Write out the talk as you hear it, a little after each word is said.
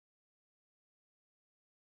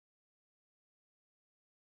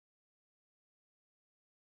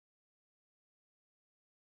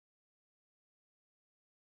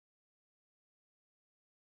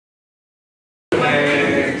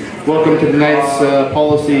Welcome to tonight's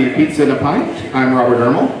Policy Pizza and a Pint. I'm Robert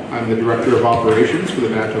Ermel. I'm the Director of Operations for the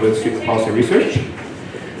Manitoba Institute for Policy Research.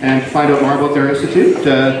 And to find out more about their institute,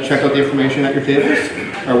 check out the information at your tables,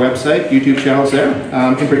 our website, YouTube channels there.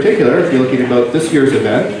 In particular, if you're looking about this year's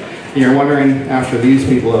event, and you're wondering after these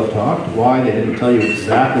people have talked why they didn't tell you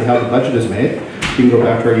exactly how the budget is made, you can go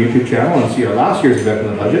back to our YouTube channel and see our last year's event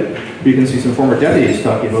on the budget. You can see some former deputies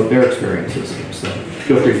talking about their experiences. So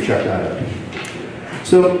feel free to check that out.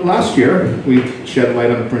 So last year, we shed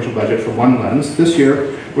light on the provincial budget from one lens. This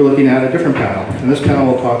year, we're looking at a different panel. And this panel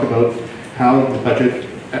will talk about how the budget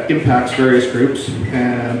impacts various groups,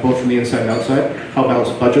 both from the inside and outside, how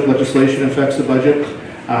balanced budget legislation affects the budget,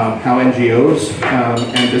 how NGOs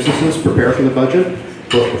and businesses prepare for the budget,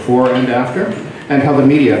 both before and after, and how the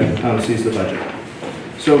media sees the budget.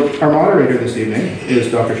 So our moderator this evening is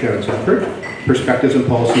Dr. Shannon Sanford, Perspectives and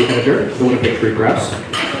Policy Editor at the Winnipeg Free Press.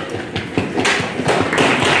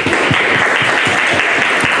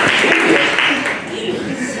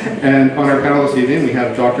 And on our panel this evening, we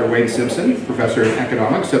have Dr. Wayne Simpson, Professor in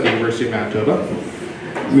Economics at the University of Manitoba,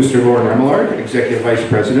 Mr. Lauren Remillard, Executive Vice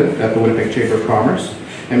President at the Winnipeg Chamber of Commerce,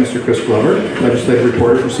 and Mr. Chris Glover, Legislative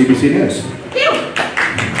Reporter for CBC News.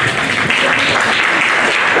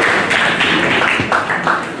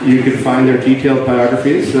 You can find their detailed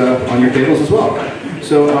biographies on your tables as well.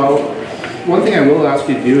 So one thing I will ask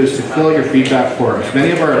you to do is to fill out your feedback for us.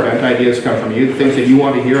 Many of our event ideas come from you. The things that you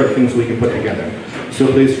want to hear are the things we can put together. So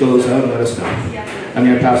please fill those out and let us know. I'm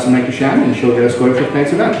going to pass the mic to Shannon and she'll get us going for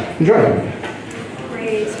tonight's event. Enjoy.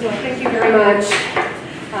 Great. Well, thank you very much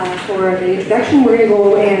for the introduction. We're going to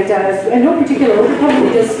go and in no particular order,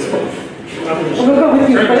 probably just we'll go with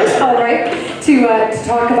you first, all right, to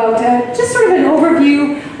talk about just sort of an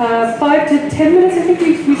overview, 5 to 10 minutes. I think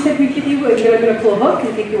we said we'd give you. I'm going to pull a hook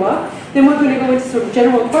and take you off. Then we're going to go into sort of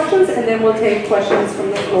general questions, and then we'll take questions from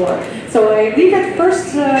the floor. So I leave it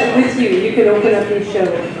first with you. You can open up the show.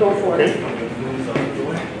 Go for it.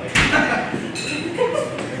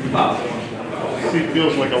 It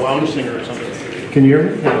feels like a lounge singer or something. Can you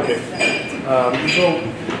hear me? Okay.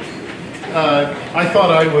 I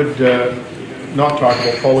thought I would not talk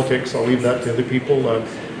about politics. I'll leave that to other people.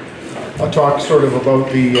 I'll talk sort of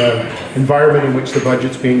about the environment in which the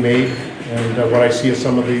budget's being made and what I see as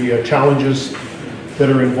some of the challenges that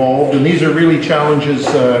are involved. And these are really challenges,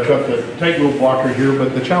 I've got the tightrope walker here,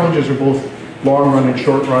 but the challenges are both long run and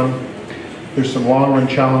short run. There's some long run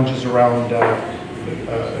challenges around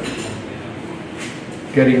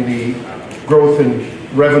getting the growth in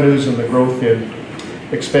revenues and the growth in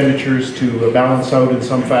expenditures to balance out in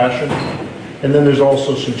some fashion. And then there's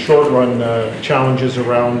also some short-run challenges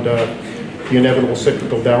around the inevitable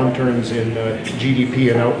cyclical downturns in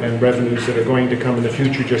GDP and revenues that are going to come in the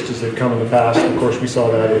future just as they've come in the past. Of course, we saw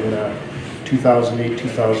that in 2008,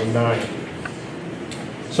 2009.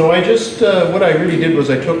 So I just, what I really did was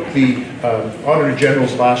I took the Auditor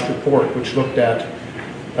General's last report, which looked at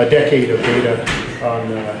a decade of data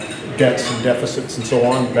on debts and deficits and so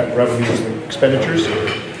on, revenues and expenditures,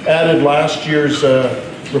 added last year's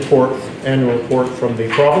annual report from the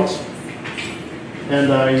province,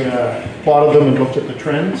 and I plotted them and looked at the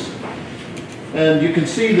trends. And you can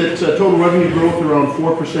see that total revenue growth around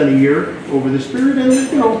 4% a year over this period, and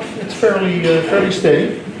it's fairly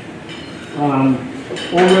steady. All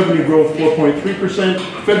revenue growth 4.3%,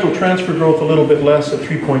 federal transfer growth a little bit less at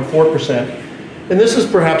 3.4%. And this is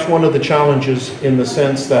perhaps one of the challenges in the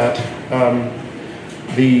sense that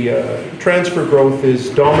the transfer growth is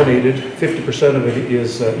dominated, 50% of it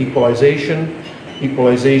is equalization.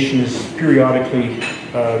 Equalization is periodically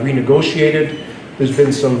renegotiated. There's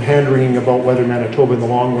been some hand-wringing about whether Manitoba in the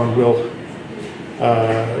long run will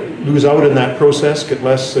lose out in that process, get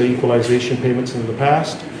less equalization payments than in the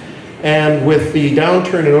past. And with the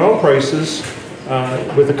downturn in oil prices,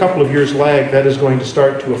 with a couple of years lag, that is going to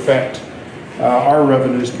start to affect our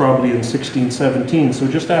revenues probably in 16-17. So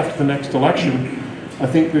just after the next election, I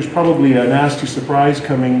think there's probably a nasty surprise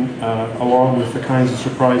coming along with the kinds of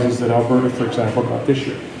surprises that Alberta, for example, got this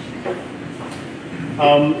year.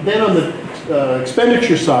 Then on the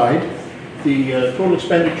expenditure side, the total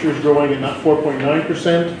expenditure is growing at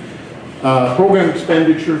 4.9%. Program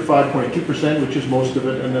expenditure 5.2%, which is most of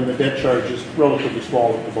it, and then the debt charge is relatively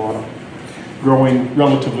small at the bottom, growing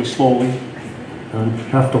relatively slowly.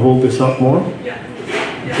 Have to hold this up more.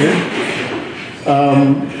 Okay.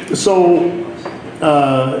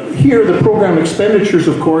 Here, the program expenditures,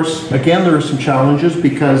 of course, again, there are some challenges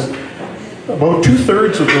because about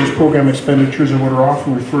 2/3 of those program expenditures are what are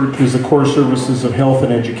often referred to as the core services of health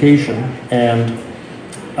and education. And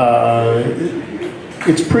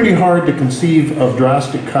it's pretty hard to conceive of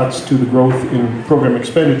drastic cuts to the growth in program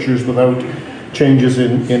expenditures without changes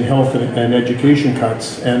in health and education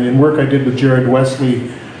cuts. And in work I did with Jared Wesley,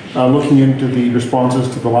 looking into the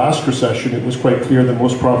responses to the last recession, it was quite clear that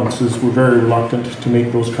most provinces were very reluctant to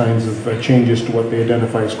make those kinds of changes to what they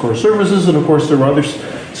identify as core services. And of course, there are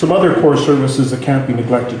some other core services that can't be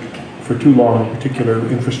neglected for too long, in particular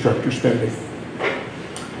infrastructure spending.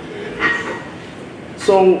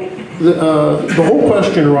 So the whole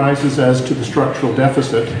question arises as to the structural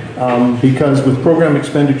deficit, because with program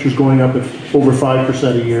expenditures going up at over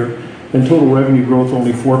 5% a year and total revenue growth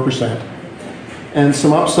only 4%, and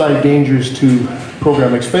some upside dangers to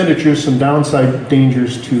program expenditures, some downside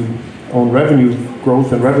dangers to own revenue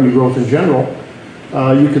growth and revenue growth in general,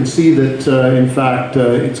 you can see that in fact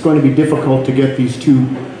it's going to be difficult to get these two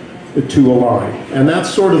align. And that's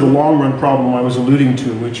sort of the long run problem I was alluding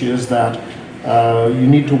to, which is that you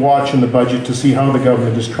need to watch in the budget to see how the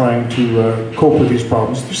government is trying to cope with these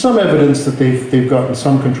problems. There's some evidence that they've gotten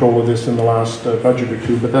some control of this in the last budget or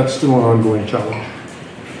two, but that's still an ongoing challenge.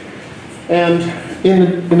 And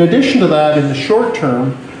in addition to that, in the short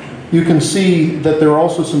term, you can see that there are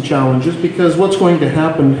also some challenges, because what's going to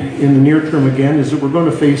happen in the near term again is that we're going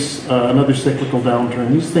to face another cyclical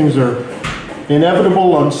downturn. These things are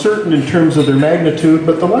inevitable, uncertain in terms of their magnitude,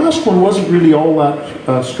 but the last one wasn't really all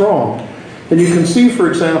that strong. And you can see, for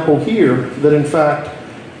example, here that in fact,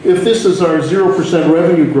 if this is our 0%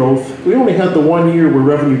 revenue growth, we only had the 1 year where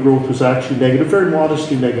revenue growth was actually negative, very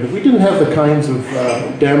modestly negative. We didn't have the kinds of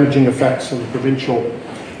damaging effects on the provincial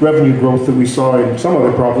revenue growth that we saw in some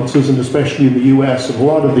other provinces, and especially in the US. And a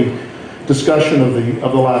lot of the discussion of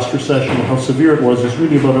the last recession and how severe it was is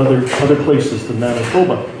really about other places than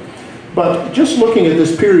Manitoba. But just looking at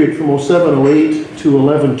this period from 07-08 to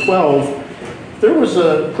 11-12, there was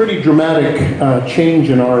a pretty dramatic change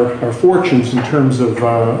in our fortunes in terms of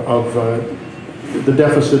the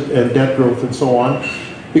deficit and debt growth and so on,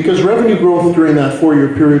 because revenue growth during that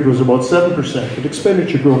 4-year period was about 7%, but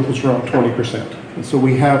expenditure growth was around 20%. And so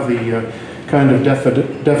we have the kind of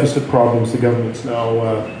deficit problems the government's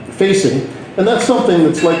now facing. And that's something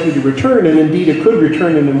that's likely to return, and indeed it could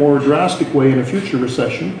return in a more drastic way in a future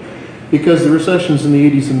recession, because the recessions in the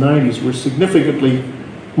 80s and 90s were significantly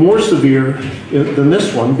more severe than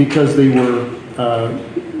this one, because they were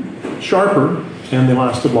sharper and they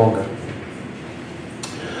lasted longer.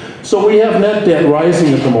 So we have net debt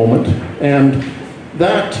rising at the moment, and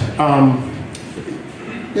that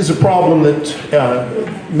is a problem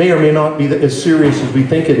that may or may not be as serious as we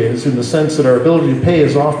think it is, in the sense that our ability to pay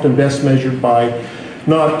is often best measured by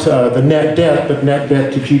not the net debt, but net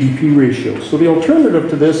debt to GDP ratio. So the alternative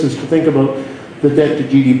to this is to think about the debt to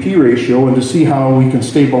GDP ratio and to see how we can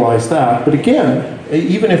stabilize that. But again,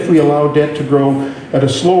 even if we allow debt to grow at a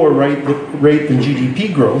slower rate than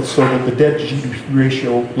GDP growth, so that the debt to GDP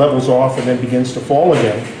ratio levels off and then begins to fall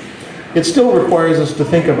again, it still requires us to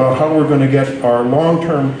think about how we're going to get our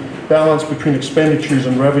long-term balance between expenditures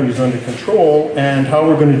and revenues under control, and how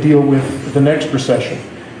we're going to deal with the next recession.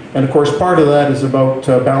 And of course, part of that is about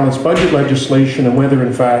balanced budget legislation, and whether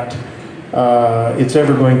in fact it's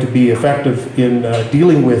ever going to be effective in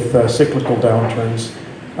dealing with cyclical downturns,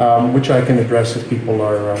 which I can address if people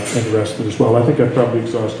are interested as well. I think I've probably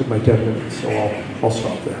exhausted my 10 minutes, so I'll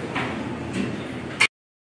stop there.